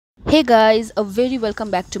Hey guys, a very welcome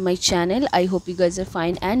back to my channel. I hope you guys are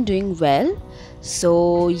fine and doing well.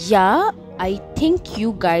 So yeah, I think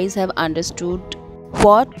you guys have understood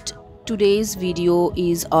what today's video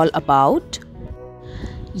is all about.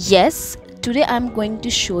 Yes, today I'm going to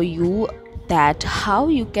show you that how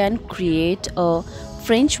you can create a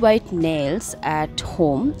French white nails at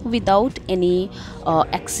home without any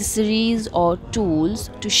accessories or tools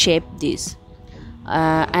to shape this.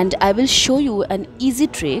 And I will show you an easy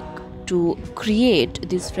trick to create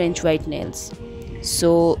these French white nails.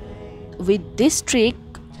 So with this trick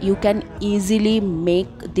you can easily make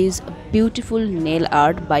this beautiful nail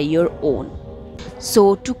art by your own.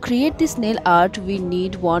 So to create this nail art we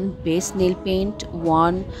need one base nail paint,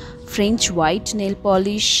 one French white nail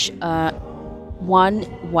polish, one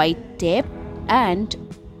white tape, and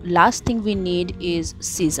last thing we need is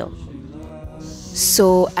scissor.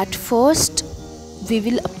 So at first we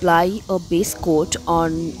will apply a base coat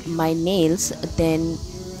on my nails, then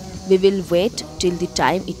we will wait till the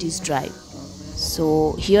time it is dry.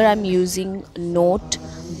 So here I'm using Note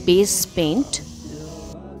base paint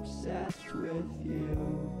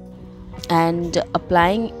and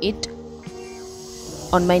applying it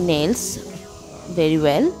on my nails very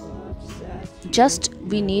well. Just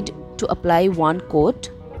we need to apply one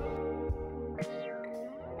coat.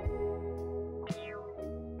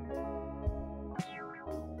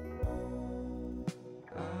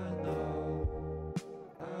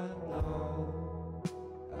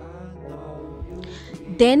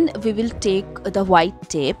 Then we will take the white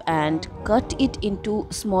tape and cut it into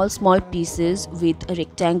small pieces with a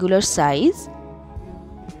rectangular size.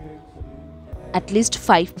 At least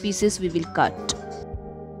 5 pieces we will cut.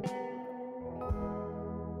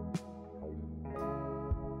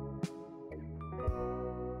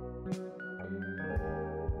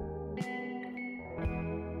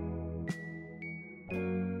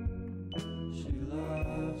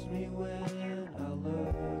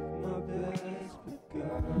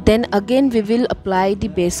 Then again we will apply the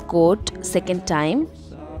base coat second time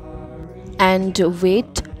and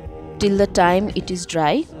wait till the time it is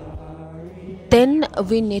dry. Then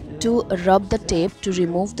we need to rub the tape to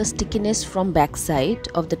remove the stickiness from back side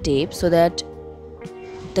of the tape so that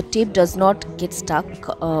the tape does not get stuck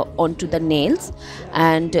onto the nails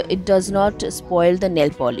and it does not spoil the nail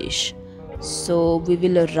polish. So we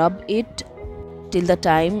will rub it till the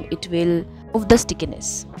time it will remove the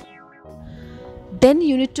stickiness. Then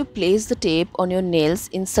you need to place the tape on your nails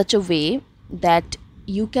in such a way that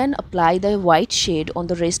you can apply the white shade on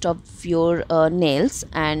the rest of your nails,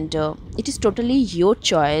 and it is totally your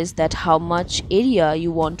choice that how much area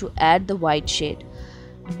you want to add the white shade.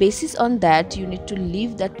 Basis on that you need to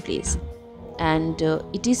leave that place, and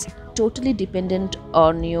it is totally dependent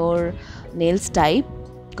on your nails type,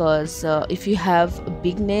 because if you have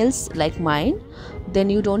big nails like mine then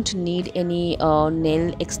you don't need any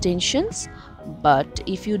nail extensions, but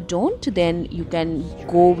if you don't then you can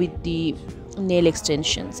go with the nail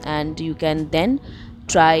extensions and you can then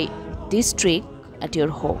try this trick at your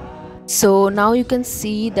home. So now you can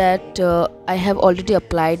see that I have already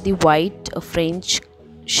applied the white French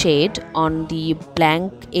shade on the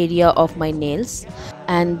blank area of my nails,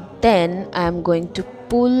 and then I am going to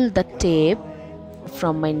pull the tape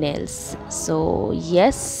from my nails. So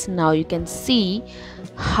yes, now you can see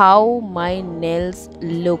how my nails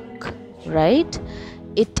look, right?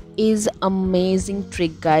 It is amazing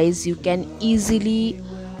trick, guys. You can easily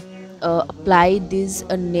apply this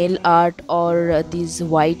nail art or this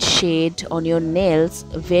white shade on your nails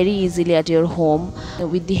very easily at your home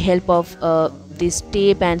with the help of this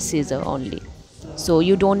tape and scissor only. So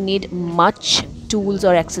you don't need much tools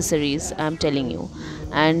or accessories, I'm telling you,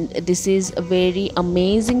 and this is a very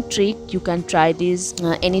amazing trick. You can try this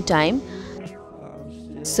anytime.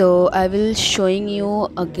 So I will showing you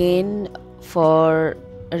again for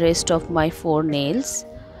rest of my 4 nails,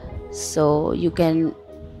 so you can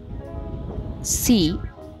see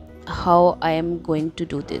how I am going to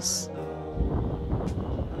do this.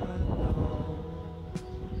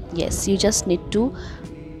 Yes, you just need to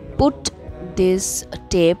put this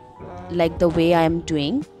tape like the way I am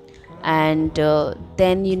doing, and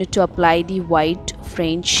then you need to apply the white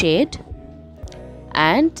French shade,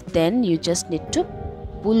 and then you just need to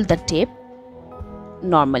pull the tape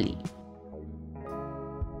normally.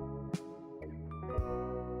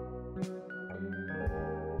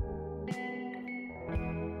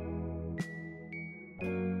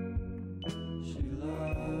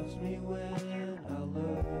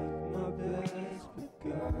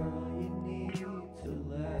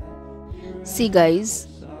 See guys,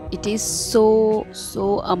 it is so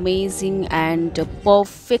amazing and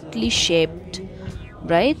perfectly shaped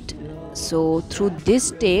right? So through this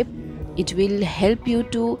step it will help you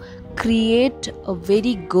to create a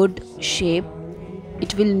very good shape.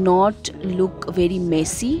 It will not look very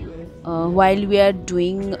messy while we are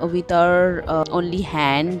doing with our only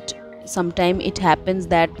hand. Sometimes it happens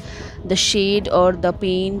that the shade or the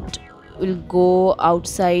paint will go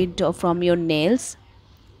outside from your nails,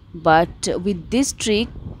 but with this trick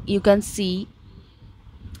you can see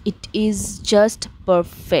it is just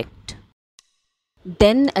perfect.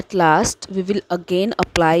 Then at last we will again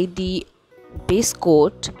apply the base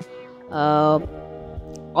coat uh,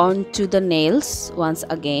 onto the nails once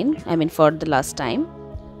again, I mean for the last time,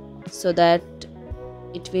 so that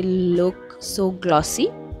it will look so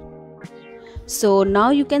glossy. So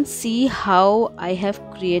now you can see how I have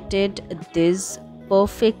created this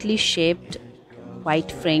perfectly shaped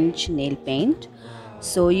white French nail paint.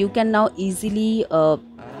 So you can now easily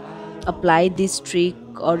apply this trick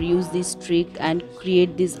or use this trick and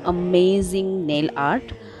create this amazing nail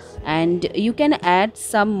art. And you can add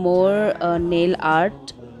some more nail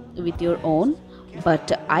art with your own,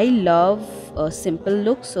 but I love a simple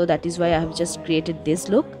look, so that is why I have just created this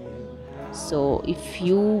look. So if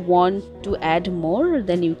you want to add more,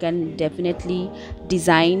 then you can definitely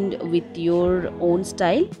design with your own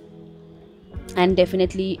style, and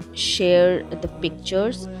definitely share the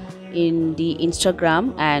pictures in the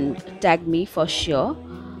Instagram and tag me for sure,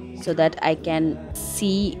 so that I can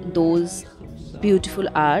see those beautiful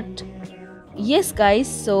art. Yes guys,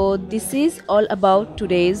 so this is all about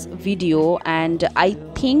today's video, and I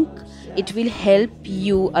think it will help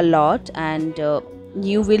you a lot, and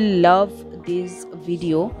you will love this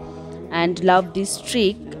video and love this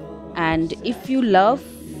trick. And if you love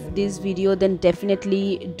this video, then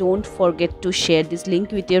definitely don't forget to share this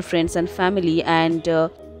link with your friends and family, and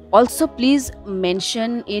also please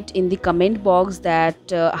mention it in the comment box that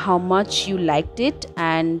how much you liked it,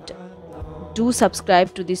 and do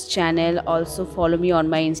subscribe to this channel. Also follow me on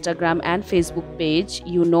my Instagram and Facebook page,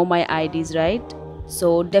 you know my IDs, right?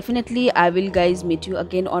 So definitely I will guys meet you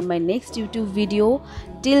again on my next YouTube video.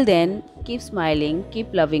 Till then, keep smiling,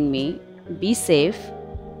 keep loving me, be safe,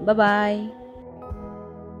 bye bye.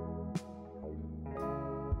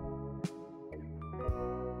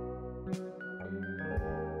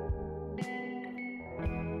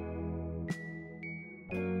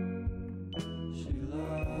 She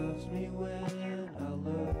loves me when